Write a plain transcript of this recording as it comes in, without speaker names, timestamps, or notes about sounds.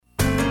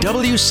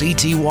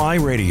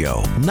WCTY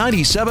Radio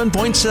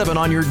 97.7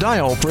 on your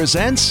dial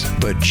presents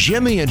the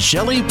Jimmy and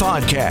Shelley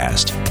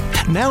Podcast.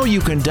 Now you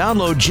can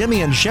download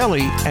Jimmy and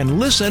Shelley and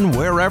listen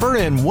wherever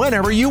and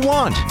whenever you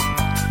want.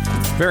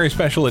 Very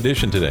special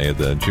edition today of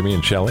the Jimmy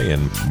and Shelley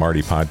and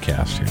Marty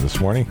podcast here this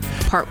morning.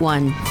 Part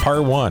one.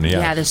 Part one, yeah.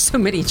 Yeah, there's so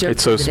many jokes.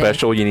 It's so today.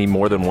 special, you need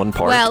more than one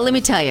part. Well, let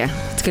me tell you,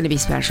 it's going to be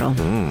special.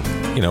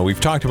 You know, we've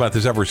talked about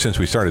this ever since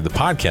we started the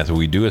podcast.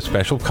 We do a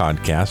special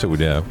podcast. It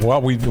would,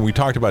 we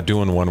talked about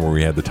doing one where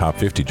we had the top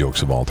 50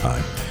 jokes of all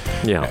time.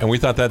 Yeah. And we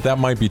thought that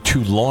might be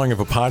too long of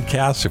a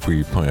podcast if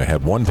we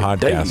had one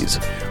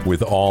podcast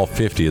with all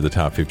 50 of the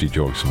top 50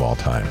 jokes of all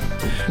time.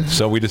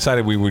 So we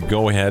decided we would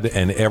go ahead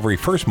and every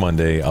first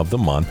Monday of the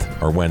month,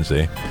 or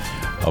Wednesday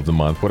of the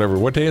month, whatever.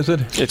 What day is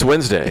it? It's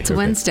Wednesday. It's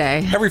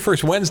Wednesday. Every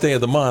first Wednesday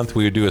of the month,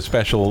 we would do a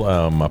special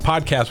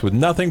podcast with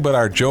nothing but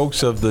our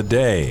jokes of the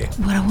day.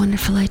 What a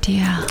wonderful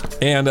idea.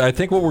 And I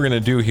think what we're going to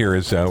do here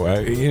is,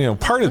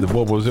 part of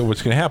what's going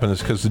to happen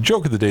is because the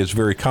joke of the day is a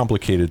very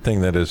complicated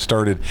thing that has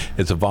started,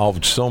 it's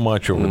evolved so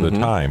much over the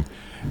time.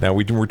 Now,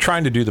 we're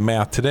trying to do the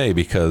math today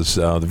because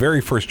the very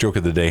first joke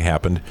of the day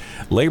happened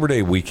Labor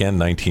Day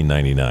weekend,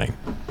 1999.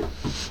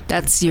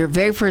 That's your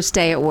very first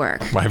day at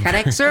work.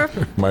 Correct, sir?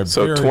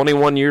 So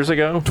 21 years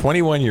ago?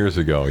 21 years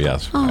ago,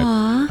 yes.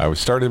 I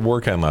started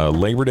work on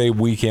Labor Day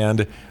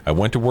weekend. I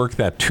went to work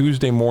that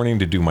Tuesday morning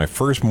to do my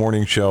first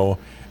morning show,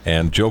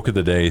 and joke of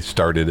the day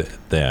started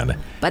then.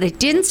 But it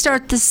didn't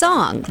start the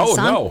song. The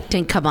song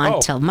didn't come on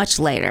until much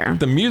later.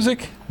 The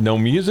music? No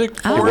music?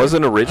 It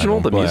wasn't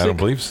original, the music? I don't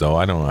believe so.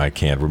 I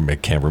can't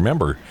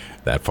remember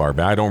that far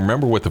back. I don't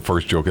remember what the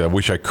first joke. I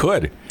wish I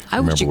could.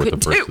 I wish you could the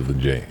first of the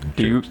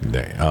jokes of the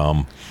day.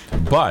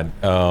 But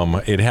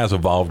it has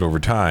evolved over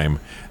time.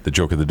 The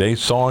joke of the day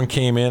song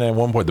came in at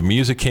one point. The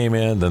music came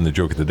in. Then the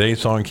joke of the day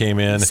song came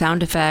in.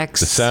 Sound effects.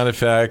 The sound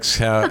effects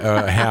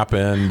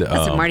happened.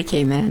 That's when Marty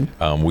came in.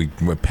 We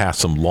passed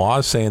some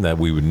laws saying that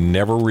we would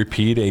never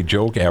repeat a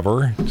joke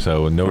ever.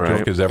 So no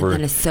joke has ever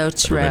that is so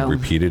true.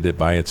 Repeated it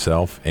by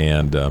itself.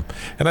 And I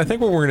think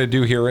what we're going to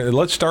do here,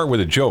 let's start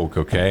with a joke,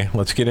 okay?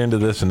 Let's get into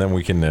this, and then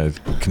we can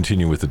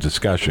continue with the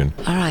discussion.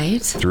 All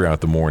right.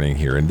 Throughout the morning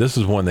here. And this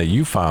is one that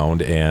you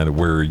found, and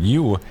where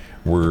you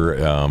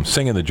were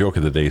singing the joke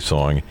of the day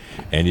song,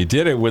 and you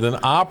did it with an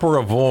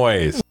opera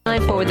voice.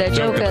 Time for the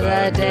joke of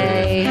the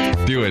day.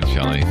 Do it,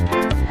 Shelley.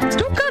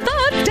 Joke of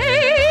the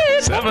day.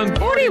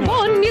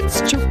 7:41.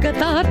 It's joke of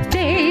the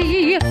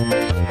day.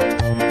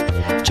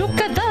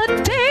 Joke of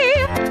the day.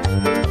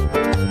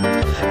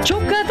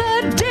 Joke of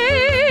the day.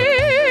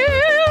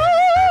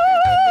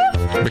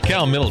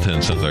 Mikhail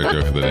Middleton says our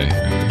joke of the day.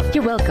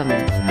 You're welcome.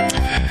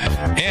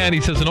 And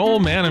he says, an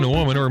old man and a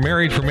woman were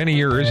married for many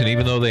years, and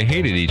even though they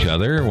hated each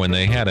other, when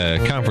they had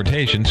a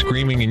confrontation,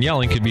 screaming and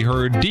yelling could be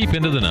heard deep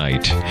into the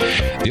night.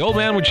 The old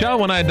man would shout,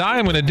 when I die,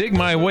 I'm going to dig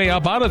my way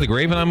up out of the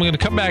grave, and I'm going to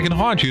come back and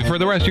haunt you for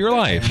the rest of your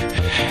life.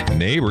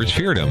 Neighbors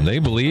feared him. They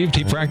believed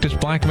he practiced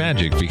black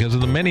magic because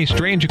of the many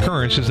strange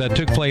occurrences that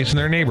took place in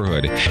their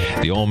neighborhood.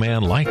 The old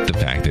man liked the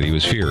fact that he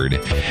was feared.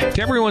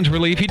 To everyone's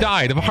relief, he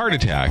died of a heart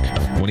attack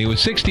when he was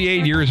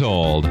 68 years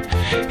old.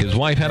 His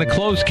wife had a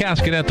closed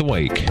casket at the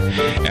wake.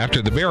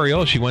 After the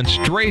burial, she went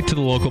straight to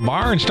the local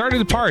bar and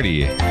started a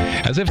party,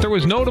 as if there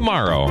was no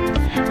tomorrow.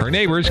 Her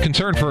neighbors,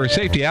 concerned for her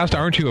safety, asked,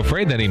 aren't you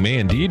afraid that he may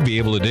indeed be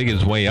able to dig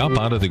his way up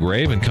out of the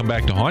grave and come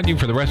back to haunt you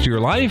for the rest of your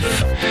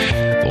life?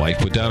 The wife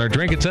put down her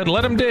drink and said,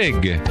 let him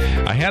dig.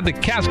 I had the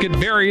casket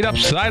buried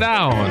upside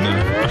down.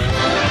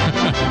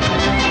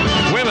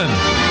 Women.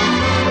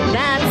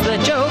 That's the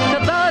joke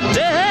of the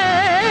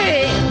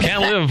day.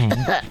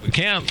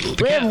 Can't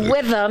live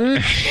with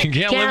them.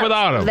 Can't live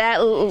without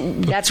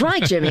them. That's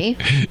right, Jimmy.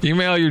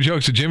 Email your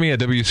jokes to Jimmy at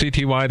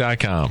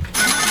WCTY.com.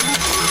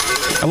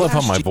 I love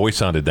how my voice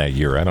sounded that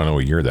year. I don't know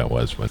what year that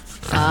was, but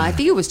I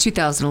think it was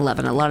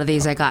 2011. A lot of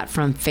these I got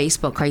from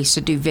Facebook. I used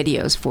to do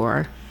videos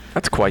for.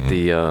 That's quite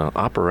the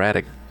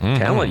operatic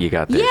talent you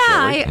got there.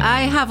 Yeah,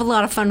 I have a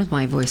lot of fun with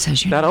my voice,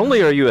 as you know. Not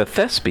only are you a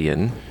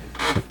thespian,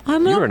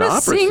 you're an an opera singer. That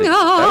was pretty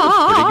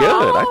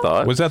good, I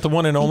thought. Was that the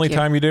one and only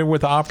time you did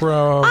with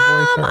opera voice?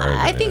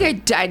 I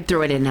think I'd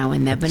throw it in now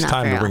and then, but it's not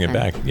time very to bring often. it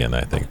back again,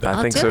 I think.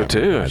 I think so,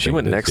 too. She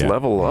went next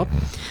level up.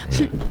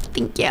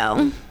 Thank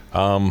you.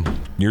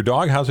 Your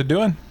dog, how's it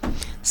doing?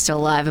 Still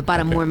alive. I bought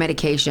him more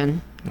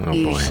medication. Oh,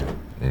 boy.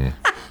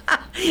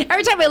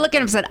 Every time I look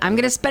at him, I said, I'm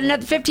going to spend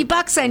another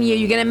 $50 on you.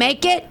 You going to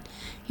make it?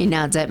 He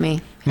nods at me.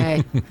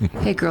 Hey,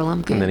 hey, girl,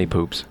 I'm good. And then he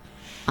poops.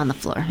 On the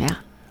floor, yeah.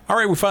 All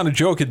right, we found a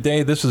joke a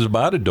day. This is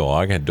about a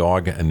dog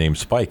named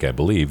Spike, I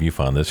believe. You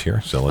found this here.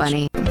 So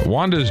Funny.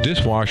 Wanda's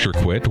dishwasher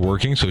quit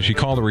working, so she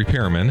called a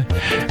repairman.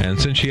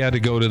 And since she had to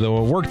go to the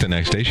work the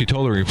next day, she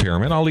told the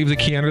repairman, I'll leave the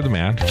key under the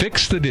mat,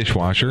 fix the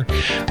dishwasher,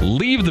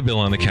 leave the bill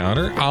on the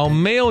counter. I'll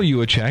mail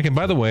you a check. And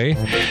by the way,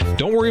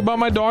 don't worry about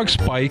my dog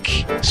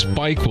Spike.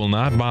 Spike will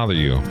not bother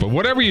you. But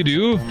whatever you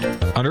do,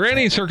 under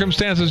any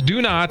circumstances,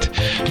 do not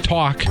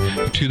talk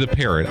to the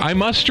parrot. I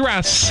must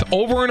stress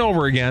over and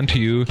over again to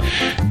you,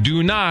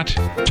 do not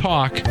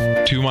talk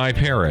to my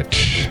parrot.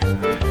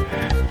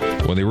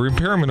 When the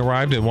repairman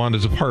arrived at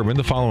Wanda's apartment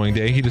the following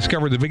day, he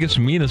discovered the biggest,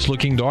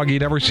 meanest-looking dog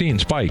he'd ever seen,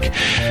 Spike.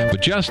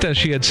 But just as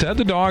she had said,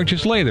 the dog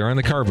just lay there on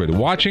the carpet,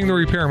 watching the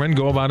repairman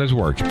go about his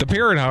work. The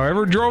parrot,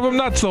 however, drove him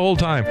nuts the whole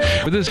time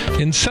with his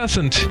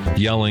incessant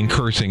yelling,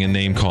 cursing, and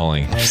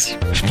name-calling.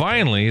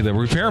 Finally, the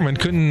repairman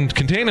couldn't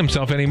contain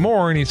himself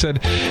anymore, and he said,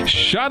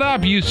 "Shut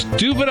up, you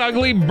stupid,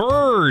 ugly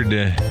bird!"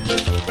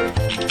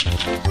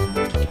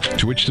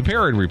 To which the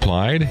parrot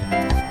replied,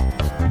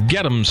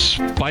 "Get him,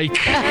 Spike."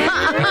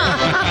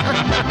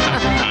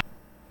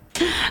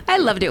 I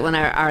loved it when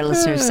our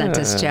listeners sent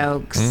us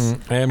jokes.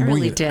 And I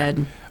really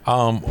did.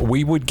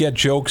 We would get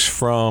jokes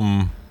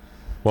from,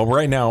 well,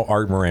 right now,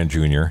 Art Moran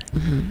Jr.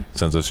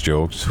 Sends us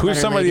jokes. Who's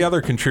some of the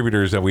other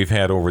contributors that we've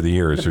had over the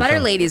years? Butter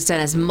Lady's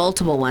done us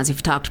multiple ones.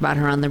 We've talked about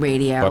her on the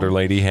radio. Butter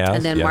Lady has.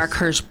 And then yes. Mark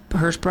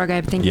Hirschberg,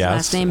 I think his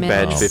last name is.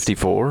 Badge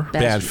 54.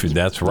 Badge,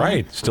 that's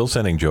right. Still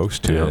sending jokes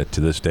to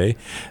this day.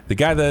 The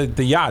guy,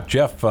 the yacht,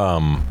 Jeff.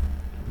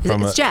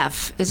 It's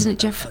Jeff, isn't it,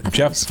 Jeff?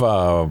 Jeff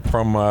from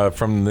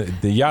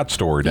the yacht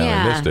store down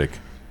in Mystic.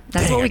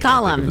 That's what we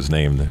call him. His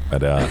name,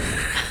 but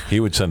he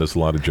would send us a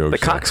lot of jokes.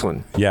 The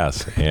coxswain.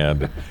 Yes,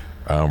 and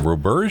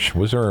Roberge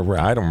was there.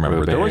 I don't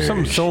remember. There were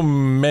so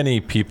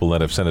many people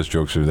that have sent us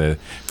jokes.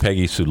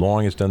 Peggy Sue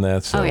Long has done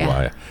that.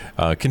 So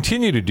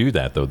continue to do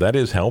that, though. That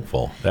is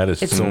helpful.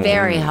 It's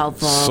very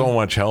helpful. So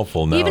much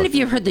helpful now. Even if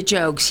you've heard the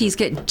jokes,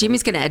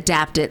 Jimmy's going to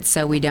adapt it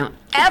so we don't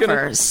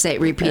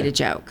repeat a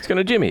joke. He's going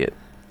to Jimmy it.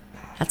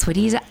 That's what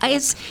he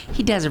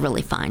does a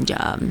really fine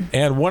job.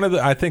 And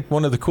I think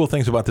one of the cool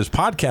things about this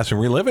podcast and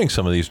reliving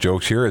some of these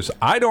jokes here is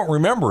I don't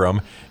remember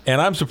them,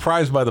 and I'm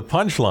surprised by the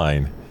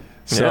punchline.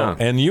 So,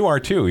 and you are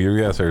too. You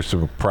guys are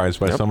surprised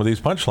by some of these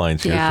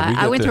punchlines here. Yeah,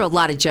 I went through a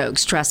lot of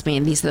jokes, trust me,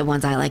 and these are the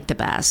ones I like the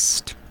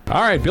best.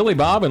 All right, Billy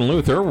Bob and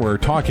Luther were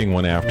talking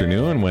one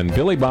afternoon when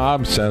Billy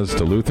Bob says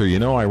to Luther,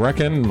 I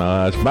reckon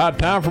it's about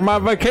time for my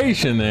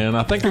vacation, and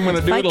I think I'm going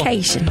to do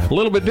it a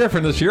little bit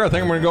different this year. I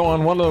think I'm going to go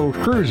on one of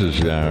those cruises,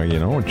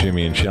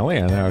 Jimmy and Shelley,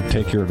 and I'll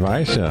take your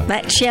advice.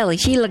 That Shelley,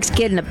 she looks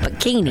good in a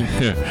bikini.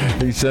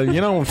 He said,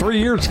 3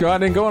 years ago, I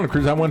didn't go on a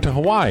cruise. I went to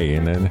Hawaii,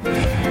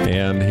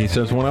 and he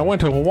says, when I went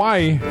to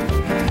Hawaii,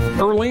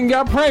 Earlene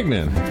got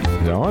pregnant.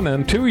 And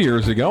then 2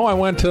 years ago, I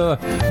went to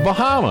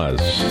Bahamas,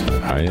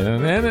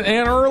 and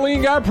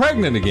Earlene got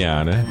pregnant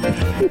again.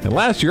 And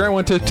last year, I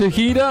went to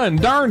Tahiti,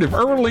 and darned if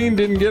Earlene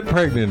didn't get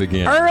pregnant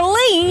again.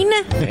 Earlene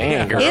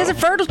is a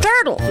fertile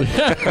turtle.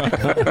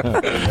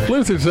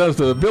 Luther says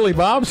to Billy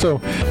Bob, so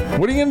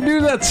what are you going to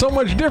do that's so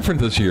much different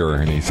this year?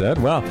 And he said,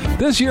 well,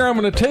 this year I'm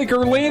going to take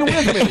Earlene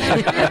with me.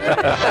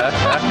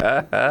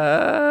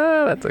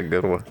 That's a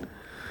good one.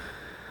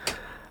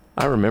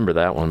 I remember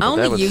that one. But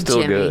Only that was you,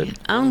 still Jimmy. Good.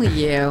 Only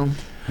you.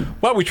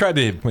 Well, we tried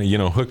to,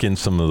 hook in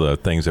some of the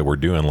things that we're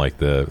doing, like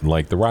the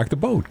Rock the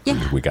Boat.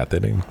 Yeah. We got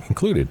that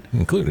included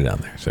on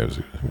there, so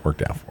it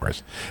worked out for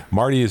us.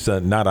 Marty is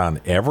not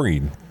on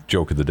every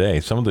joke of the day.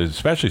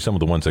 Especially some of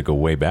the ones that go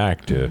way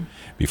back to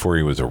before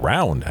he was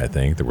around. I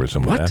think there was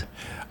some of that.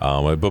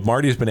 But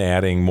Marty's been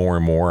adding more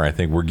and more. I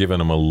think we're giving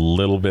him a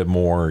little bit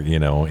more,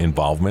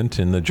 involvement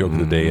in the joke of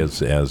the day as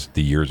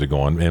the years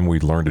go on, and we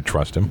learned to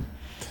trust him.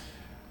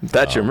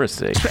 That's your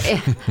mistake.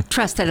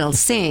 Trust that he'll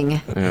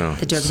sing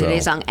the Joke of the Day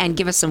song and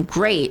give us some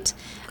great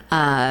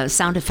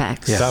sound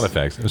effects. Yes. Sound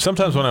effects. And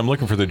sometimes when I'm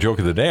looking for the joke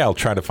of the day, I'll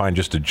try to find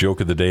just a joke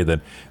of the day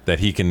that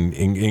he can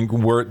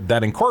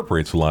that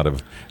incorporates a lot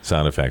of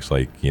sound effects.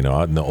 Like,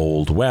 out in the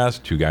Old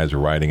West, two guys are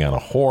riding on a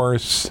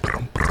horse.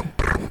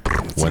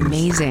 It's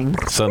amazing.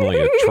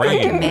 Suddenly a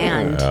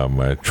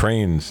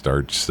train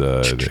starts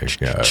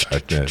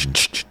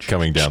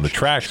coming down the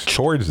tracks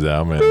towards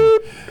them, and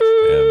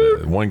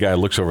one guy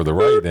looks over the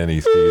right and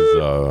he sees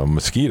a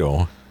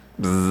mosquito.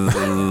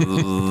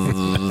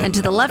 And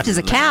to the left is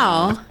a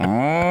cow.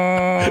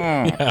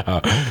 Yeah,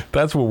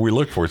 that's what we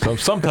look for.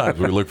 Sometimes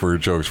we look for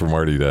jokes for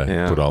Marty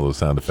to put all those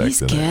sound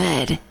effects in. He's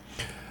good.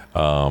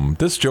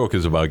 This joke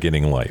is about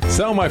getting light.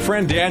 So my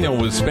friend Daniel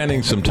was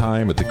spending some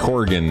time at the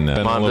Corrigan,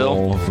 a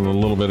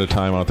little bit of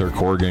time out there,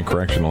 Corrigan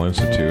Correctional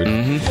Institute,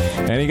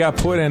 and he got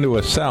put into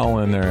a cell,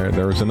 and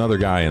there was another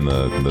guy in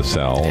the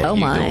cell. Oh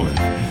my!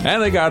 And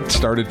they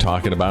started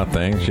talking about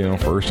things.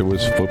 First it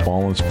was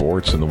football and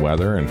sports and the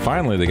weather, and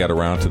finally they got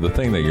around to the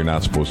thing that you're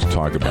not supposed to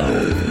talk about.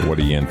 What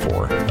are you in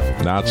for?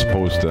 Not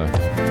supposed to.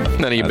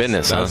 None of your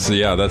business.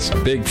 That's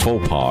big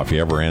faux pas if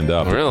you ever end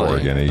up at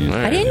Corrigan.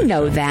 I didn't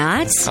know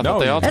that.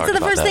 That's the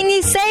first thing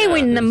they say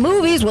when the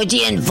movies, what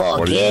you in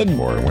for, kid?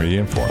 What are you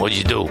in for? What'd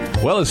you do?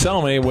 Well, his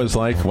cellmate was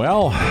like,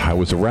 well, I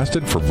was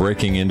arrested for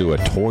breaking into a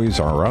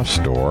Toys R Us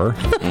store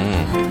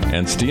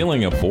and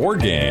stealing a board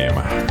game.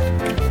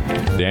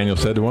 Daniel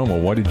said to him, well,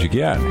 what did you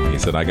get? He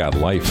said, I got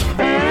life.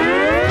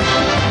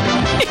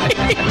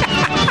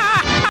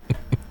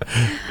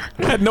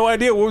 I had no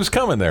idea what was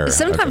coming there.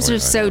 Sometimes they're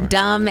so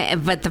dumb,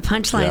 but the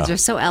punchlines are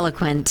so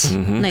eloquent.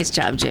 Nice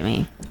job,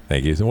 Jimmy.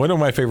 Thank you. So one of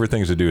my favorite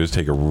things to do is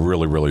take a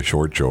really, really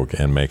short joke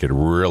and make it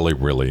really,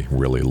 really,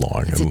 really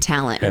long. It's a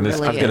talent. And I was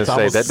going to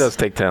say, that does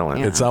take talent.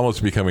 Yeah. It's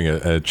almost becoming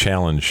a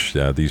challenge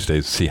these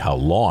days to see how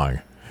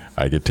long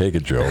I could take a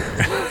joke.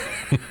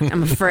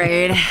 I'm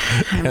afraid.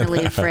 I'm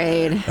really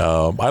afraid.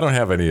 I don't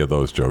have any of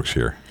those jokes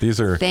here. These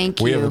are Thank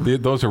we you.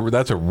 Have,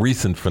 that's a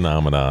recent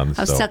phenomenon.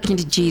 I was talking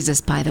to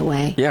Jesus, by the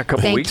way. Yeah, a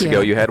couple Thank weeks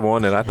ago you had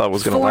one that I thought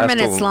was going to 4 last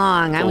minutes till-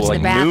 long. I till went to the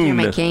like bathroom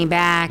noon. and came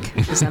back.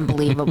 It was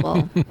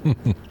unbelievable.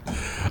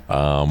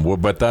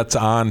 But that's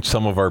on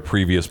some of our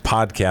previous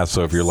podcasts.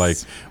 So if you're like,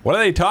 what are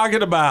they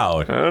talking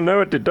about? I don't know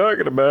what they're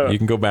talking about. You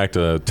can go back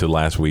to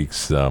last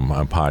week's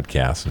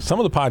podcast. Some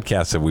of the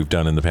podcasts that we've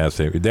done in the past,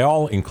 they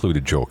all include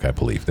a joke, I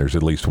believe. There's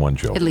at least one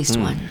joke. At least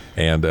one.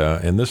 And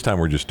this time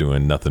we're just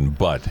doing nothing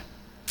but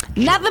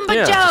Nothing but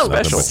Yeah, jokes.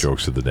 nothing but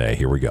jokes of the day.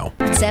 Here we go.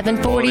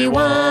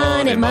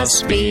 7:41. It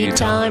must be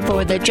time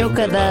for the joke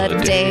of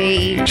the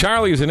day.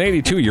 Charlie is an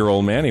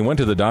 82-year-old man. He went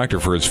to the doctor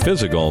for his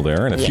physical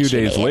there, and a few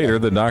days later,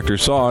 the doctor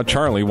saw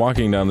Charlie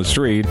walking down the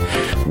street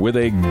with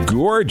a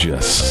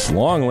gorgeous,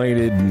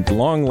 long-legged,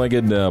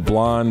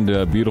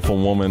 blonde, beautiful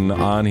woman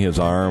on his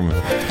arm.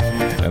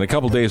 And a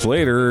couple days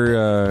later,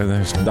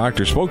 the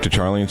doctor spoke to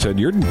Charlie and said,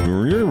 "You're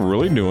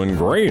really doing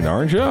great,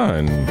 aren't you?"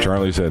 And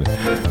Charlie said,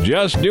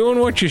 "Just doing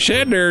what you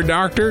said there,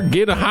 doctor.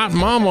 Get a hot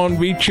mama and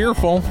be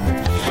cheerful."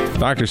 The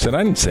doctor said,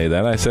 "I didn't say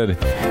that. I said,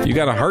 you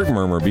got a heart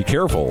murmur. Be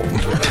careful."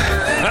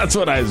 That's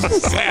what I said.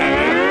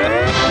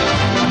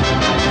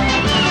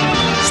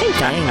 Same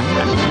thing.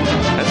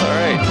 That's all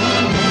right.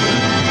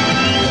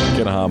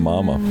 Get a hot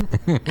mama.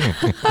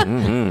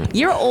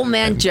 Your old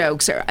man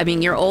jokes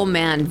your old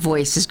man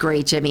voice is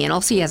great, Jimmy. And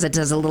also he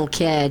does a little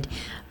kid.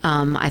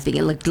 I think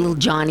it looked little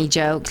Johnny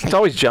jokes. It's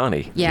always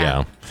Johnny.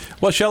 Yeah.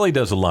 Well, Shelley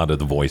does a lot of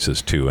the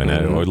voices too, and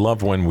I would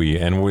love when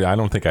I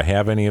don't think I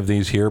have any of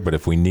these here, but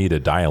if we need a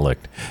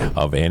dialect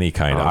of any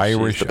kind,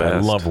 Irish, she's the I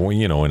best. love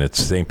and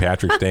it's St.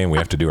 Patrick's Day, and we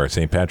have to do our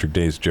St. Patrick's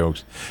Day's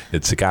jokes.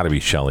 It's got to be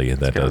Shelley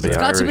that does be that.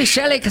 Got to be Irish.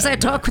 Shelley because I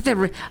talk with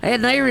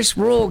an Irish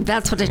rogue.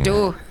 That's what I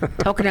do.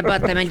 Talking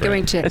about them and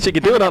going to. And she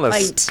could do it on a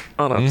fight.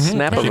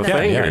 snap of a Yeah,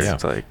 finger. Yeah.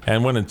 It's like,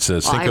 And when it's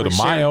Cinco de Irish,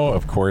 Mayo,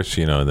 of course,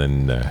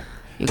 then.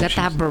 You got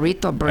that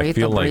burrito. I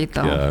feel like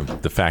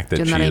the fact that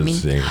Do you she know what I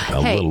is mean?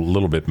 a Hey,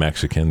 little bit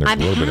Mexican. There's I'm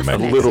a little bit of half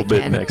Mexican. A little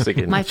bit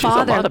Mexican. My She's a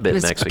lot father of bit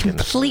was Mexican.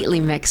 completely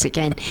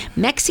Mexican.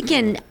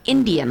 Mexican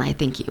Indian, I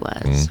think he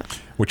was.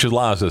 Which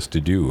allows us to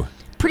do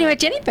Pretty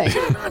much anything.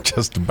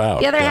 just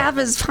about. The other yeah. half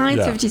is fine.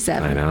 Yeah.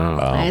 57. I know.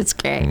 That's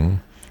great.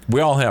 We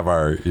all have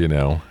our,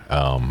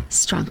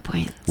 Strong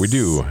points. we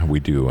do.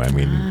 I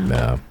mean,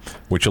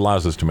 which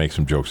allows us to make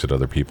some jokes that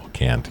other people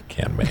can't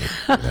make.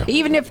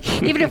 Even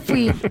if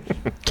we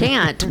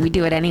can't, we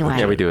do it anyway.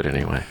 Yeah, we do it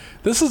anyway.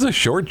 This is a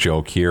short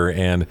joke here,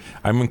 and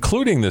I'm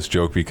including this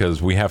joke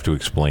because we have to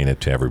explain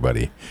it to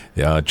everybody.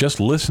 Just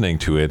listening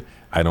to it,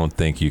 I don't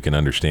think you can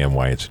understand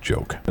why it's a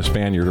joke. A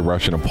Spaniard, a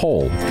Russian, a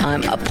Pole,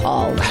 I'm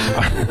appalled.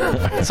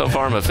 So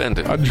far, I'm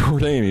offended. a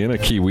Jordanian, a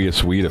Kiwi, a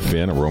Swede, a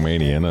Finn, a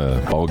Romanian,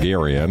 a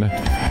Bulgarian,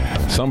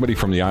 somebody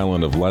from the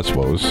island of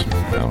Lesbos,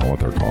 I don't know what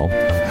they're called,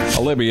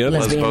 a Libyan,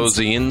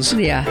 Lesbosians.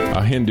 Yeah.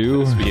 a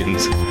Hindu,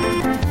 Lesbians.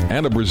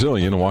 and a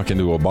Brazilian walk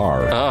into a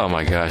bar. Oh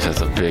my gosh, that's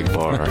a big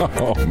bar.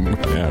 Oh,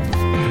 man.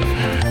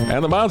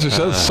 And the bouncer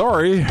says,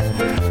 "Sorry,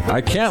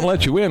 I can't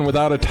let you in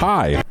without a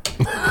tie."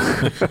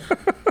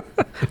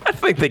 I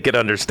think they could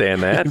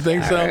understand that. You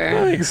think so?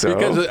 I think so.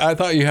 Because I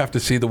thought you have to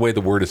see the way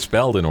the word is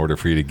spelled in order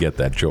for you to get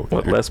that joke.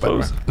 What,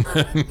 Lesbos?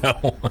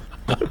 No.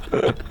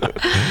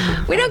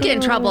 We don't get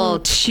in trouble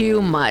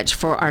too much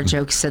for our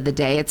jokes of the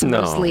day. It's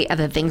No. mostly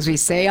other things we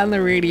say on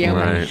the radio.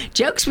 and Right.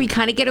 jokes we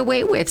kind of get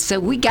away with, so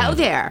we go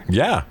there.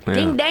 Yeah.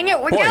 Ding dang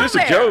it, we Boy, go just a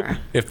there. joke.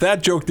 If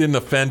that joke didn't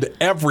offend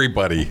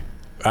everybody,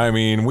 I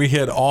mean, we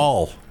hit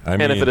all. I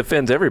mean, And if it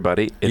offends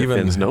everybody, it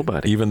offends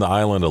nobody. Even the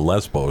island of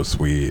Lesbos,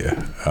 we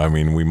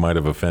might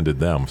have offended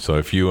them. So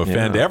if you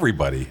offend Yeah.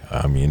 everybody,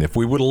 I mean, if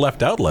we would have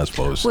left out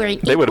Lesbos, We're an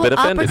They would have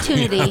equal been offended.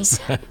 opportunity that's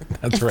right.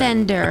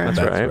 offender.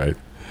 That's right. right.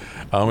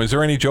 Is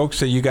there any jokes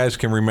that you guys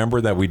can remember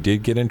that we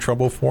did get in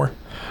trouble for?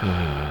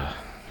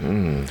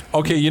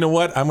 Okay, you know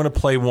what? I'm going to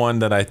play one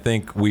that I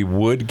think we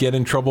would get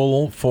in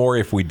trouble for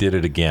if we did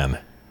it again.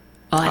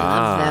 Oh, I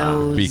love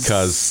those.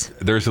 Because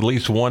there's at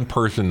least one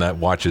person that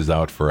watches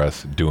out for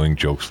us doing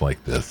jokes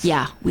like this.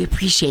 Yeah, we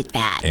appreciate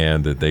that.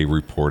 And that they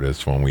report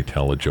us when we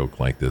tell a joke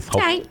like this.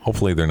 Right.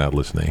 Hopefully they're not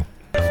listening.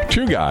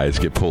 Two guys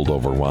get pulled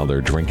over while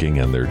they're drinking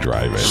and they're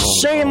driving.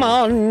 Shame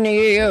on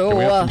you. Can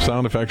we have some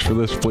sound effects for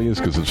this, please?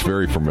 Because it's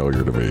very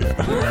familiar to me.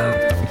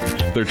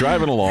 They're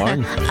driving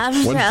along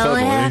when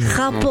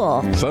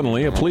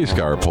suddenly a police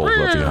car pulls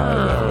up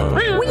behind them.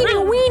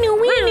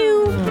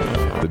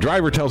 The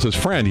driver tells his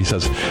friend, he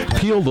says,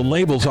 "Peel the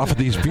labels off of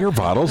these beer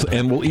bottles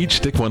and we'll each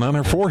stick one on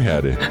our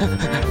forehead.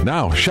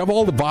 Now, shove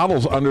all the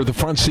bottles under the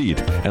front seat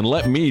and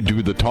let me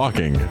do the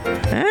talking."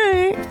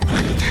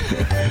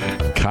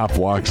 Cop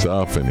walks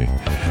up and he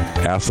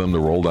asks them to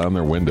roll down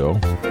their window.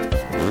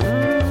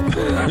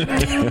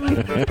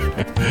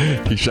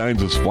 He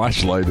shines his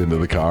flashlight into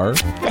the car.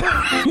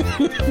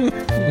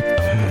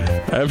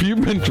 Have you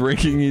been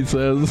drinking, he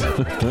says.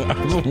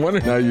 I was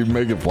wondering how you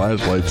make a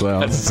flashlight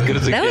sound. That's as good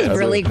as it That was gets.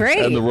 really great.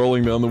 And the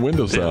rolling down the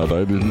window sound.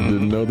 I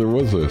didn't know there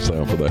was a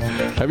sound for that.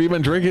 Have you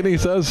been drinking, he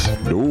says.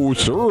 No,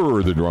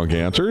 sir, the drunk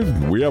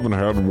answered. We haven't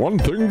had one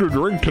thing to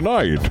drink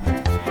tonight.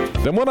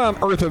 Then what on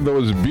earth are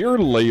those beer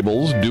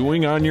labels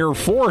doing on your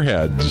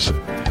foreheads?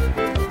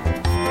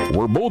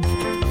 We're both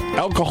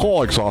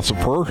alcoholics,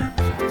 Ossifer.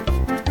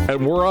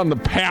 And we're on the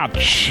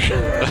patch.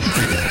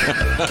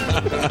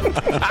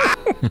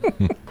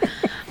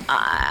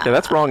 Yeah,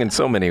 that's wrong in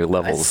so many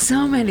levels.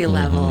 So many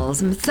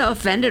levels. I'm so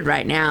offended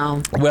right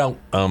now. Well,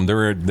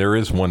 there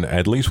is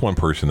at least one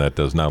person that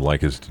does not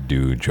like us to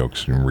do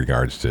jokes in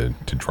regards to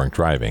drunk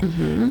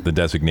driving. The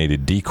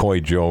designated decoy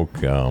joke,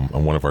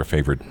 one of our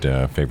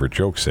favorite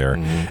jokes there.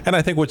 And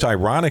I think what's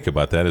ironic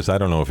about that is, I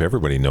don't know if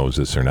everybody knows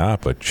this or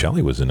not, but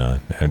Shelley was in a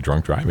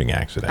drunk driving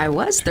accident. I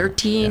was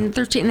 13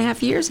 and a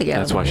half years ago.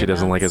 That's why she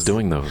doesn't like us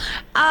doing those.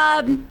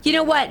 You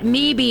know what?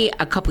 Maybe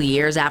a couple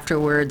years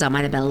afterwards, I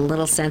might have been a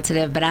little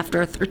sensitive, but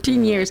after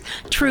 13 years,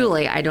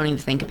 truly, I don't even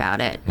think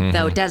about it.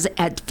 Though it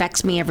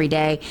affects me every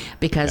day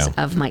because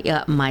of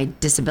my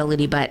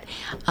disability, but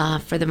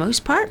for the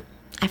most part,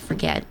 I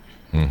forget.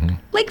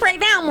 Like right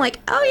now, I'm like,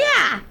 oh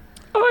yeah.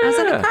 I was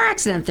in a car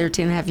accident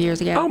 13 and a half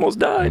years ago. Almost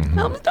died.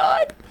 Almost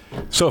died.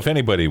 So if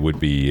anybody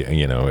would be,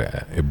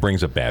 it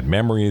brings up bad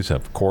memories,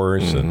 of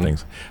course, and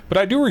things. But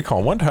I do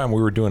recall one time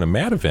we were doing a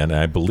Mad event,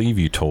 and I believe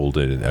you told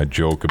a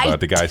joke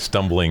about the guy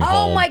stumbling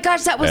home. Oh my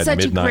gosh, that was such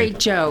midnight. a great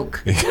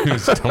joke. He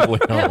was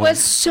stumbling home. It was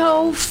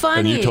so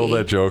funny. And you told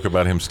that joke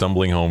about him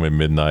stumbling home at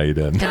midnight.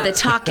 And the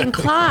talking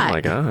clock. Oh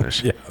my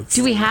gosh. yes.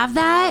 Do we have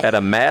that? At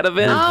a Mad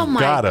event? Oh my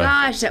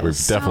gosh, that was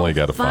We've definitely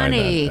got to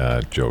funny.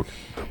 find that joke.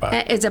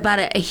 It's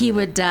about he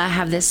would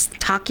have this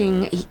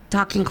talking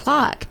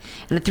clock,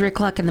 and at 3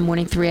 o'clock in the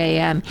morning, 3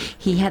 a.m.,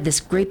 he had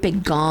this great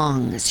big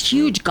gong, this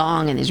huge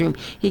gong in his room.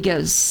 He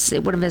goes,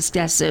 one of his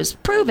guests says,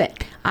 "Prove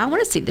it. I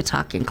want to see the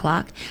talking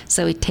clock."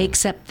 So he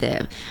takes up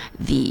the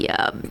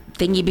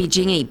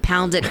thingy-be-jingy,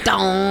 pounds it,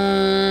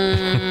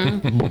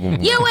 dong.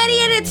 "You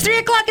idiot! It's 3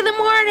 o'clock in the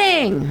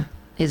morning,"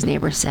 his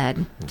neighbor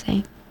said.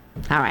 See?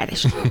 All right,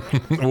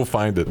 We'll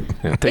find it.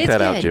 Yeah, take It's that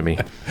out, good. Jimmy.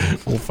 Take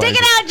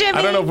it out, Jimmy.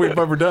 I don't know if we've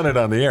ever done it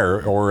on the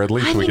air, or at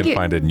least I we think can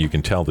find it and you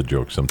can tell the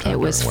joke sometime. It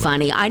was during one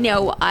funny. I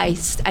know I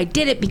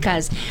did it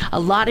because a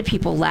lot of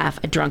people laugh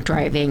at drunk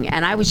driving,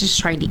 and I was just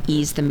trying to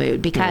ease the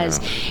mood because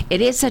it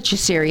is such a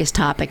serious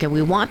topic, and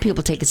we want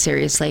people to take it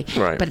seriously.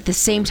 Right. But at the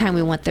same time,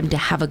 we want them to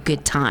have a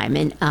good time,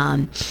 and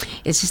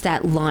it's just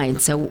that line.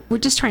 So we're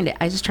just trying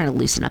to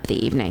loosen up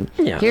the evening.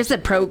 Yeah. Here's the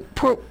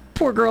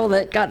poor girl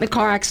that got in a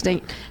car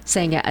accident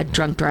saying a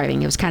drunk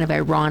driving. It was kind of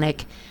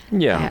ironic.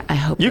 Yeah. I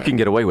hope you can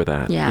get away with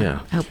that. Yeah.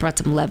 I hope brought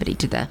some levity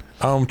to the.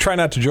 Try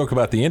not to joke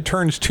about the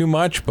interns too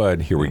much,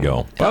 but here we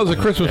go. Well, it was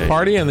a Christmas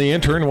party, and the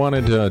intern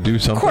wanted to do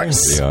something. Of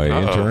course. The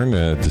intern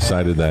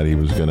decided that he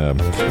was going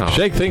to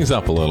shake things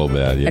up a little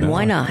bit. And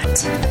why not?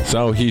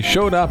 So he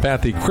showed up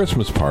at the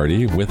Christmas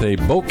party with a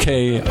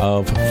bouquet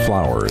of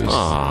flowers.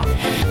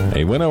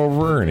 He went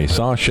over and he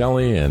saw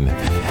Shelley, and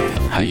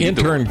the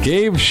intern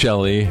gave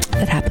Shelley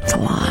That happens a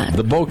lot.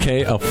 the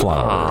bouquet of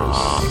flowers.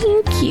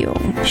 Thank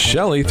you.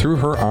 Shelley threw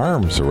her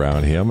arms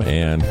around him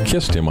and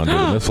kissed him under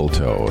the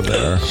mistletoe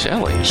there.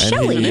 Shelley. And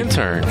Shelley. he An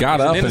intern. got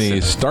He's up an and he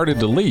innocent. started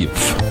to leave.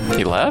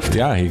 He left?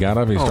 Yeah, he got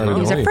up and he started no. to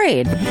He's leave.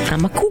 afraid.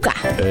 I'm a cougar.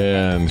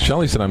 And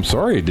Shelley said, "I'm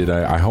sorry.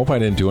 I hope I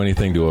didn't do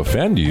anything to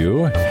offend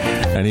you."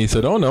 And he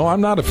said, "Oh, no, I'm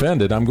not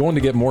offended. I'm going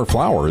to get more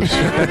flowers."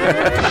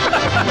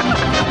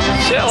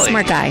 Shelley.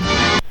 Smart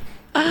guy.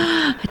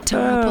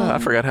 Adorable. I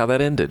forgot how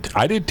that ended.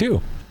 I did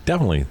too.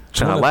 Definitely.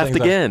 It's And one I of the laughed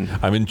things again.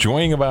 I'm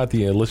enjoying about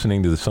the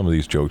listening to some of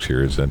these jokes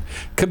here is that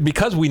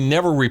because we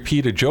never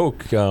repeat a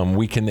joke,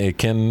 we can.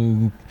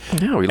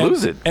 Yeah, we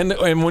lose it. And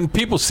when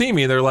people see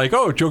me, they're like,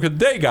 "Oh, joke of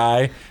the day,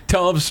 guy.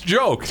 Tell us a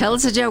joke." Tell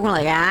us a joke. We're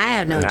like, I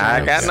have no jokes.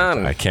 I got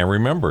none. I can't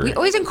remember. We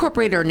always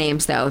incorporate our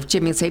names, though. If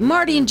Jimmy would say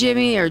Marty and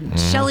Jimmy, or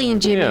Shelley and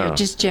Jimmy, Yeah. or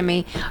just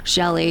Jimmy,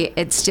 Shelley,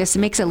 it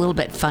makes it a little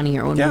bit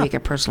funnier when we make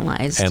it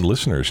personalized. And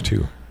listeners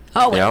too.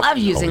 we Yep. love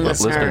using Oh,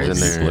 listeners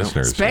listeners. in there.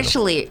 Listeners,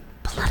 Especially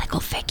political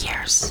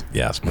figures.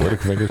 Yes,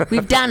 political figures.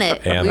 We've done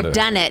it. And, We've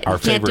done it. our We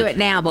can't do favorite- it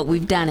now, but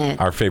we've done it.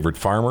 Our favorite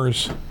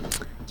farmers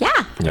Yeah.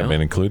 have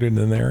been included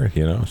in there.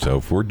 So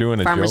if we're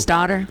doing a Farmer's joke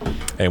daughter.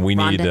 and we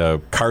need Rhonda. a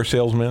car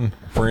salesman,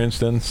 for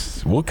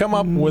instance, we'll come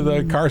up with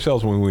a car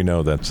salesman we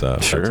know that's a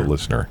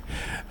listener.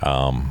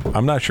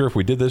 I'm not sure if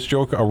we did this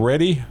joke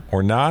already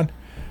or not.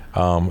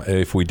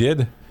 If we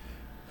did,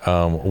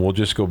 we'll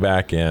just go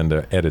back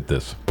and edit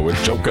this.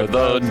 Joke of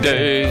the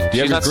day. Do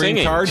you She's have not a green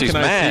singing. card? She's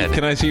mad.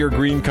 Can I see your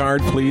green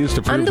card, please,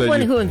 to prove I'm the that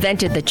one you- who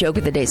invented the joke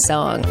of the day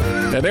song.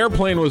 An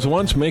airplane was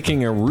once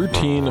making a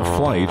routine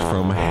flight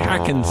from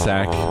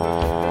Hackensack,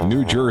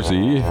 New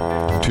Jersey,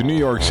 to New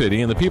York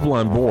City, and the people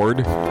on board,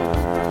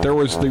 there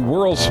was the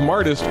world's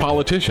smartest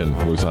politician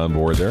who was on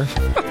board there.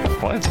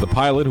 What? The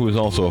pilot, who was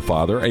also a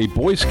father, a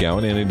Boy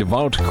Scout, and a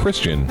devout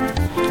Christian.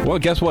 Well,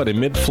 guess what? In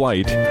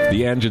mid-flight,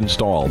 the engine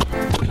stalled.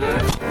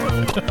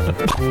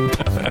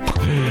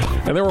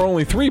 And there were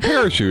only 3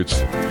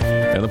 parachutes.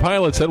 And the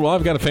pilot said, well,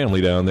 I've got a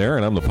family down there,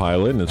 and I'm the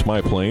pilot, and it's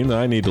my plane, and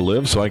I need to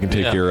live, so I can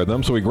take care of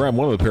them. So he grabbed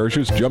one of the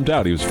parachutes, jumped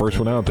out. He was the first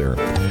one out there.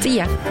 See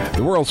ya.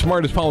 The world's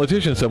smartest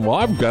politician said, well,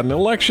 I've got an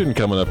election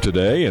coming up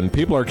today, and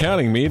people are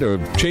counting me to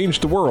change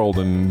the world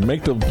and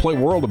make the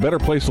world a better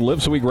place to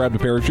live. So he grabbed a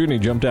parachute and he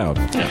jumped out,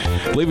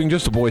 leaving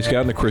just a Boy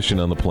Scout and a Christian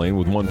on the plane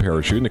with one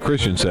parachute. And the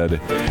Christian said,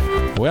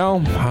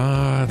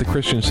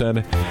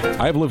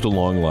 I've lived a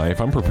long life.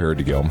 I'm prepared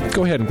to go.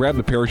 Go ahead and grab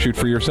the parachute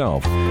for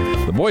yourself.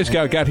 The Boy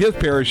Scout got his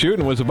parachute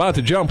and was about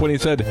to jump when he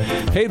said,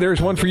 hey,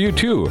 there's one for you,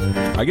 too.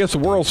 I guess the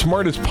world's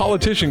smartest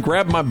politician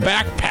grabbed my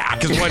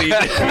backpack is what he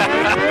did.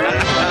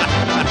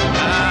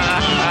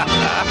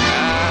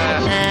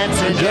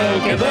 That's a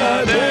joke of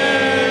the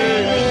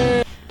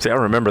day. See, I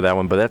remember that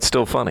one, but that's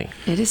still funny.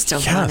 It is still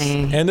Yes,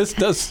 funny. and this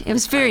does. It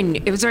was very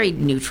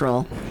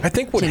neutral. I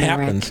think what Generic.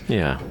 happens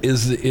Yeah.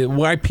 is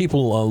why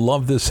people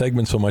love this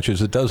segment so much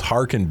is it does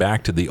harken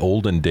back to the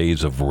olden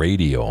days of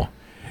radio.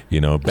 You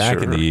know, back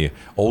in the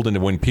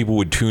olden, when people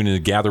would tune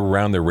in, gather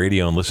around their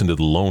radio and listen to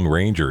the Lone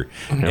Ranger,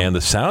 and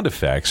the sound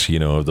effects, you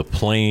know, the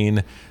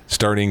plane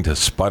starting to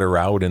sputter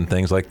out and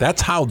things like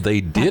that's how they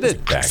did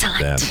it back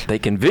then. They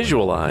can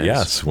visualize.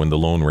 Yes, when the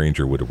Lone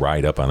Ranger would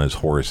ride up on his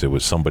horse, it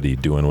was somebody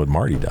doing what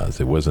Marty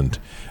does. It wasn't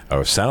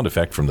a sound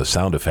effect from the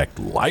sound effect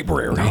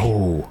library.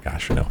 Oh,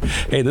 gosh, no.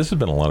 Hey, this has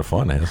been a lot of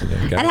fun, hasn't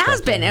it? It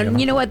has been. And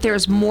you know what?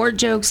 There's more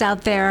jokes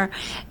out there.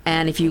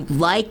 And if you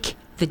like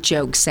the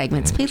joke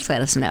segments, please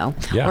let us know.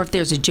 Yeah. Or if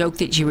there's a joke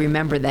that you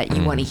remember that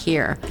you want to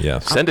hear,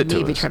 Yes. Send it to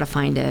maybe us. try to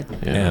find it.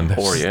 And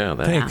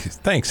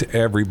thanks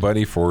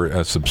everybody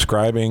for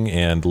subscribing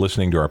and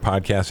listening to our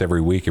podcast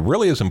every week. It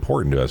really is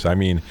important to us. I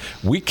mean,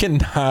 we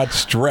cannot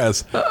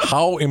stress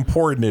how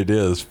important it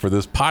is for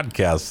this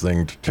podcast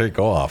thing to take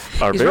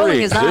off. Our He's rolling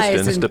very his eyes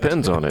existence and-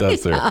 depends on it.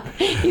 That's there.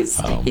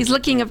 He's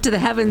looking up to the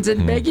heavens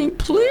and begging,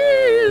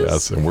 please.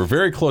 Yes, and we're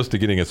very close to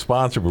getting a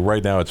sponsor, but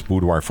right now it's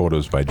Boudoir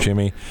Photos by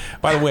Jimmy.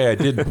 By the way, I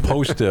did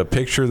post a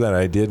picture that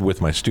I did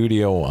with my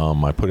studio.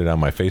 I put it on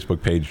my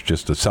Facebook page,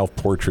 just a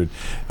self-portrait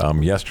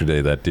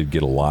yesterday. That did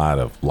get a lot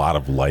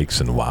of likes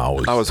and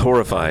wows. I was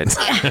horrified.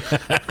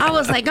 I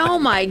was like, oh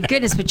my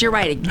goodness, but you're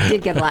right, it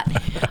did get a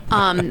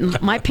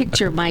lot. My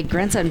picture, my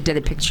grandson did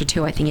a picture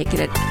too. I think it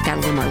got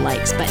a little more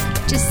likes, but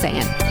just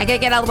saying. I gotta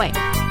get out of the way.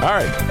 All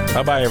right,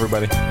 bye-bye,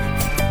 everybody.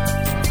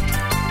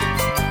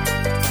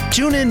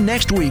 Tune in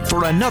next week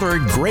for another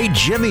great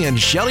Jimmy and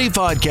Shelley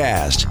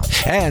podcast.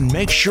 And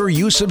make sure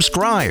you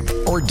subscribe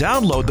or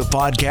download the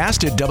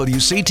podcast at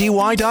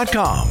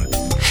WCTY.com.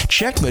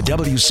 Check the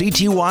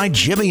WCTY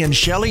Jimmy and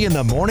Shelley in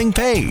the Morning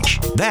page.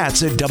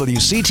 That's at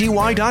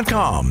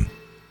WCTY.com.